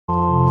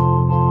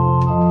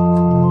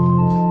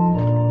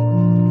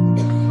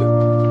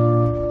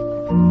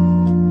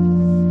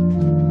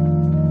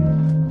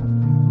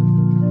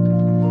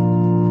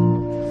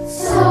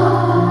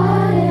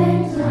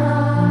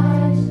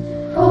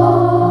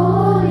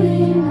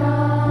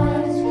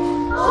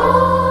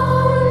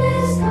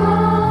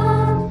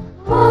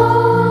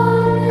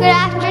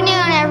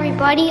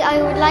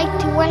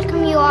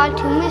all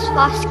to Miss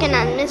Foskin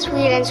and Miss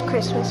Whelan's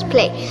Christmas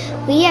play.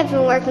 We have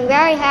been working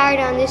very hard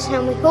on this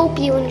and we hope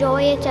you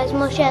enjoy it as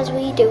much as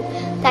we do.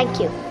 Thank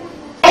you.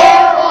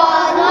 There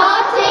was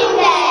nothing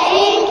that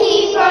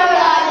innkeeper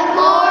liked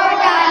more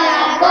than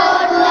a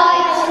good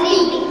night's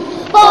sleep,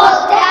 but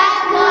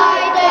that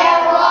night there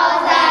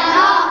was a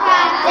knock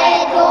at the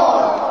door.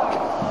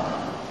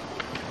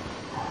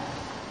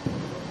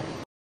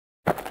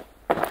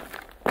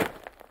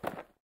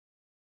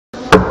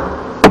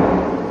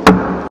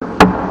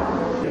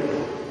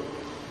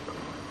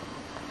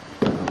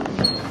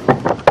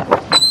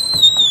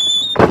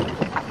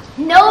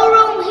 No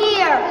room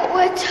here.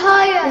 We're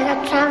tired. We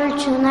have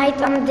travelled through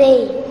night and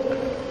day.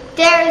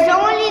 There is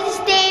only the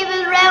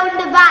stable round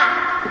the back.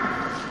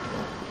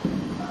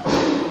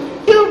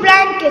 2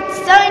 blankets,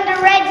 sign the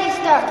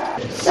register.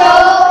 So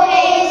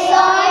they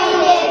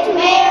signed it,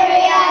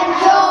 Mary and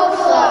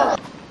Joseph.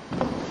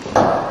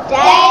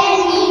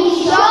 Then he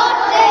shut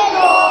the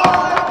door,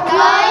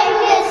 climbed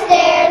the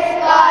stairs,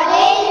 got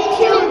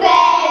into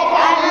bed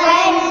and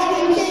went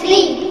to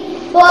sleep.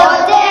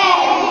 But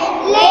then,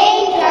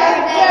 later,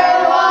 there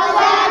was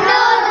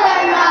another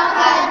knock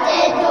at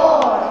the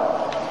door.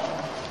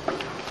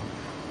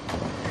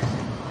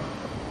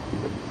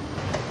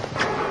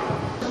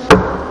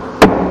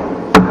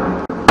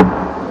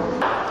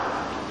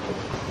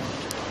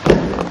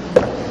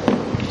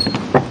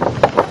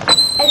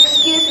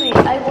 Excuse me,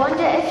 I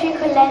wonder if you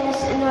could lend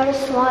us another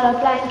smaller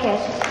blanket.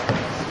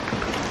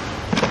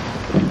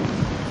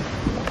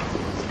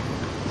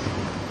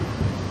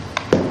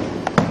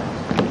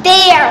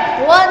 There,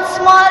 1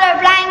 smaller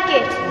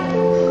blanket.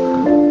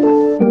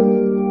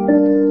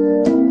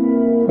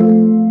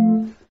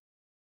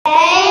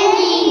 Then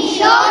he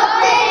shut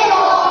the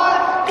door,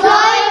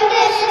 climbed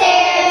the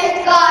stairs,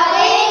 got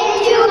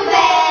into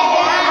bed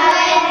and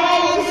went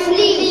to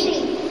sleep.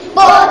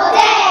 But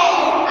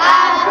then a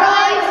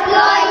bright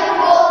light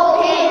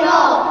woke him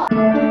up.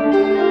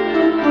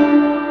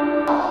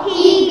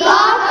 He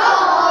got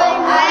up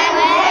and went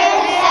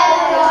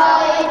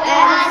outside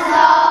and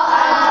saw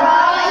a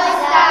bright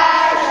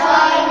star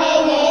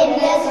shining in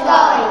the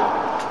sky.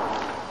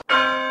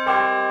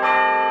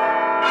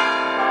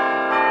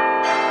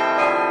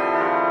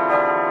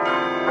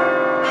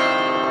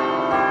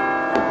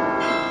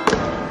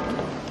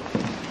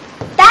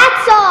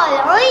 That's all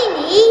I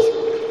need.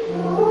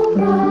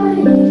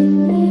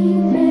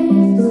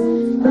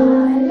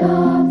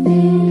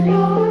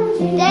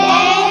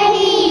 Then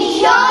he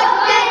shut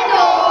the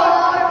door,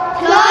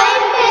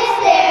 climbed the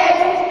stairs,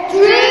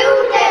 drew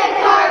the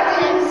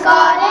curtains,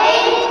 got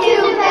into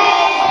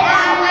bed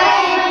and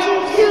went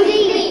to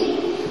sleep.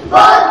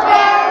 But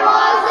there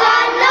was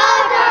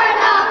another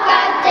knock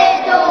at the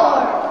door.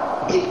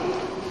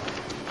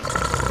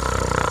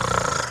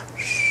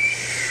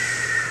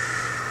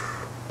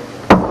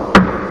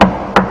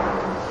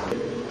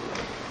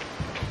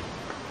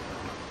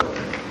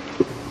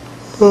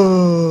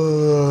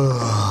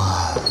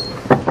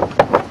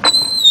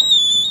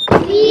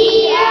 We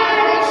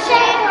are the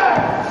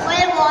shepherds.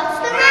 Well, what's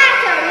the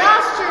matter?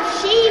 Lost your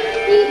sheep?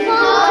 We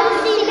come to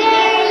see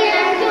Mary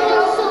and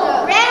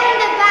Joseph. Round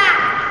the back.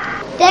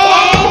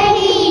 Then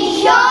he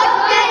shut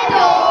the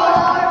door,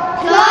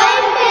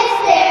 climbed the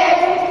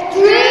stairs,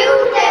 drew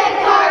the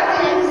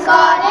curtains,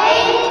 got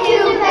into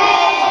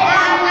bed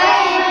and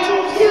went to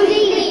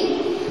sleep.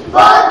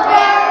 But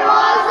there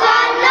was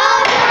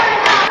another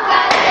knock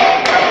at the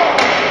door.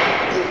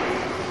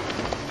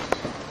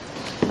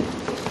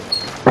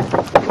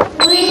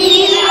 We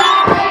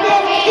are the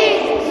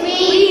kids, we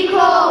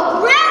call.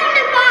 Round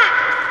the back.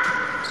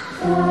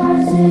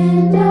 Stars in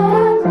the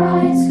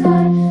bright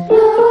sky,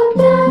 look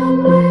down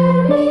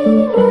where he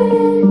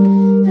lay.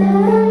 The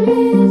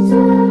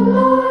little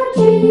Lord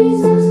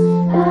Jesus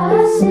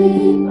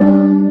asleep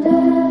on the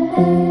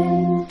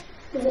hay.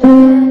 The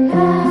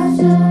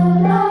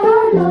castle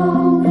are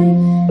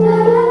lowing, the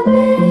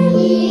baby.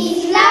 He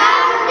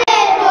slammed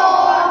the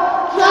door,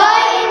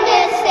 climbed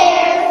the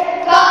stairs,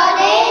 got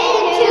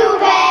into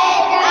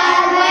bed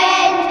and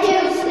went to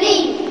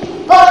sleep.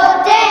 But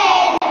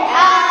then a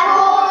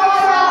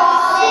horse of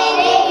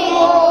singing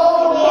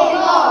woke him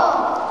up.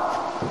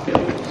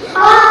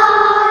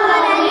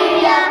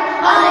 Hallelujah,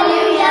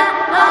 hallelujah,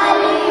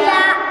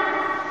 hallelujah.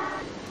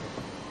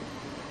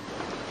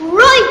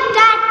 Right,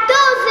 that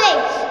does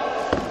it.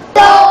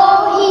 So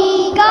he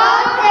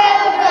got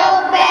out of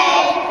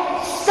bed,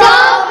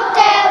 stomped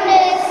down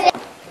the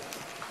stairs.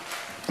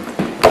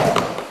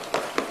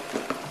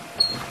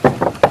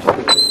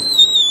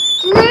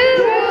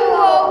 Drew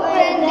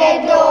opened the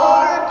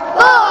door,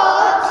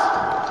 but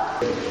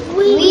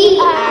we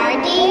are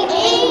the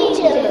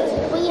angels.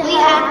 We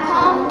have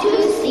come to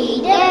see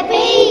the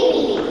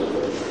baby.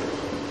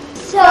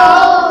 So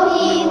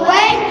he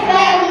went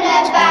round the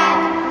back,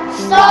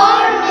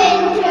 stormed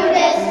into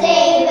the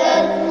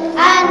stable,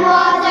 and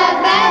was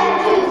about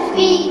to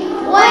speak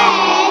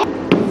when...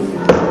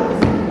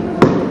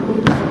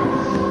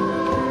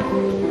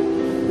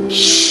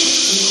 Shh.